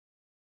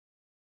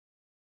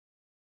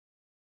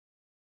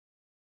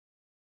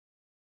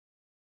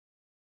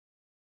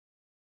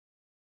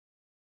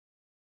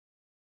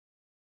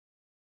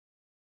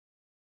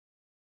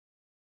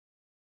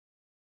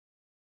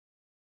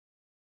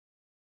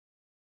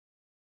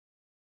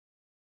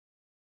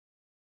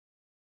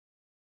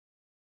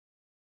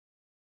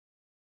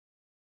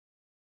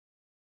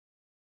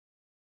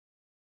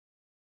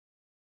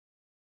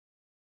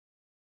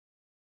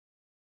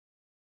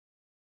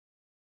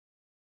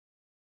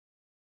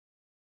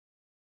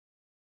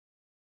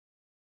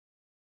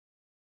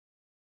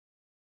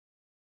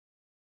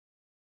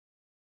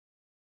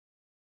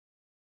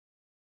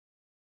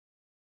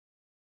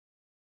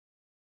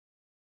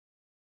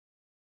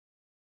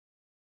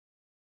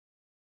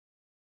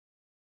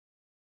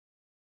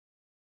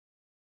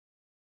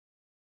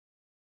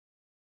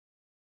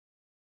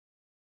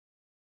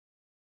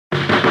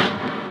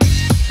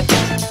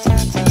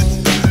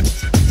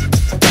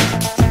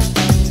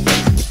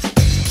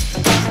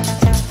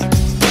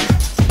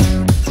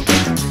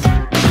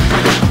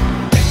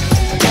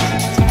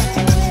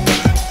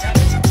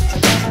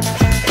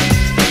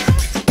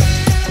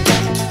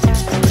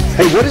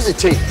what does it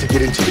take to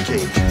get into the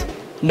cage?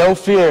 No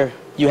fear.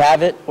 You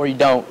have it or you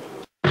don't.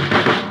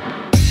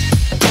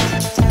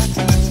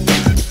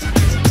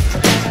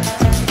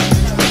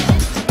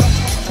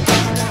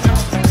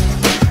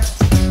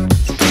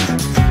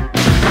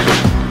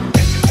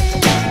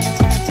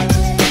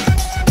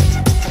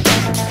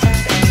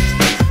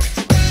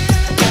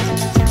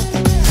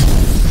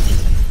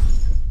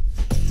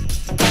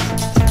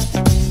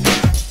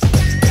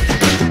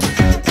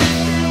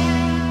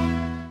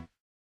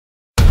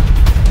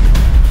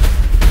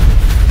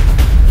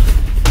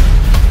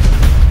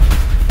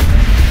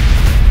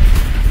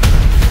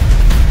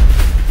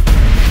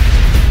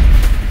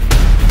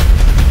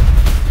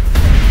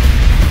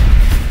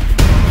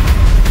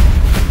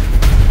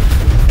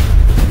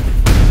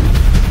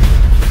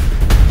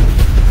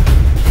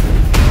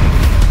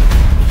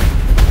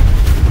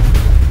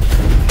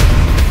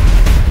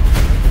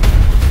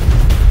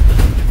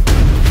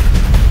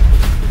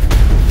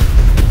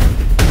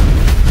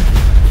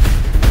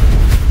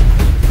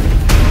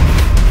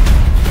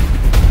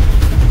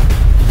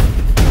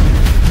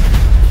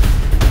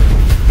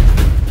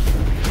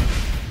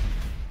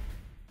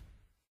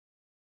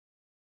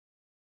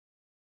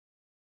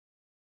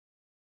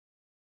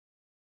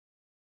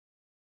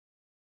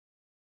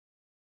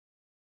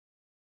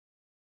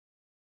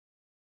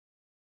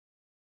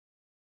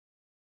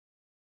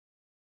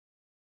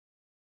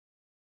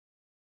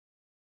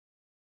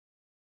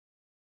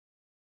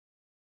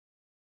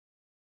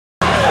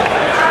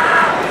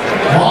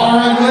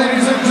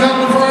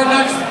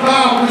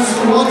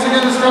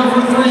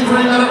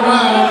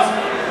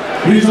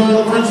 These are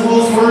the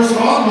principals. First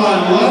on my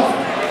left,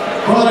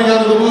 fighting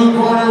out of the blue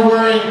corner,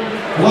 wearing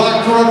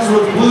black trunks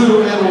with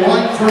blue and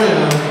white trim.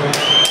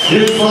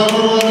 He is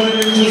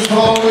 5'11" inches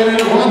tall, weighing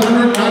in at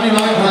 199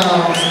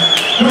 pounds.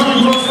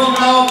 Coming from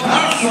El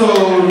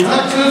Paso,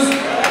 Texas,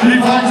 he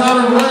fights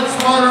out of Red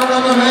Spider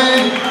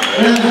MMA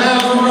and has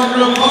a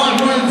record of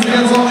 5 wins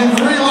against only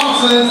 3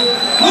 losses.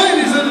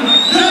 Ladies and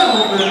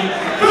gentlemen,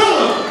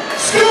 Phillip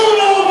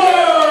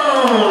Schoonover!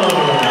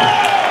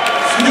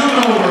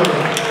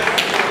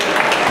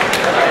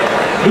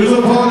 His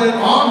opponent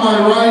on my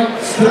right,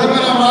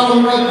 stepping up out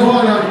of the red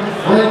corner,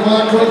 wearing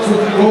black trunks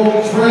with gold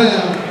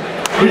trim.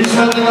 He's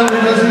stepping up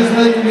because he's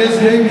making his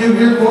debut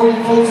here for you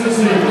folks this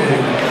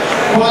evening.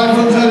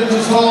 5'10"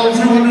 inches tall,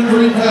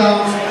 203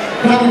 pounds,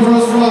 coming to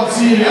us from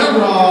Sarria,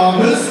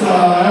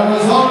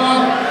 Arizona,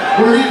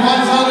 where he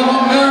fights out of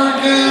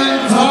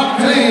American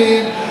top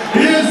team.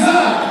 He is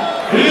Zac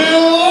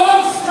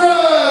Ilustre!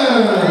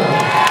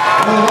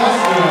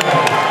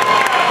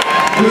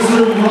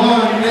 Mr.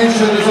 Roland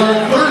Nation is our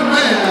third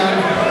man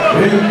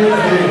in your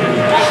cage.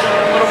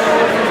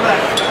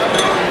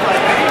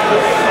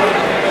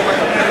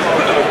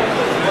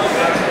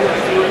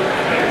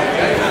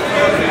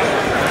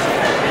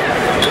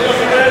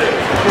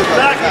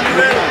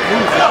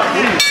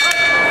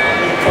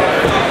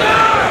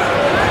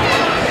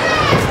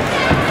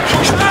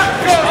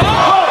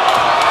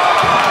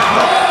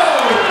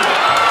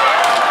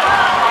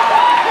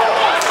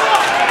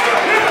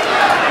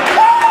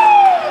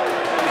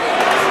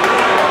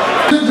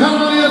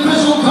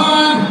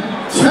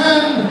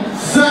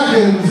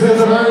 In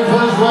the very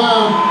first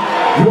round,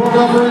 your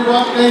referee,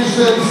 Rock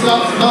Nation,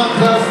 stops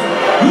contest.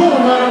 Your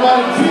winner by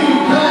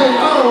TK.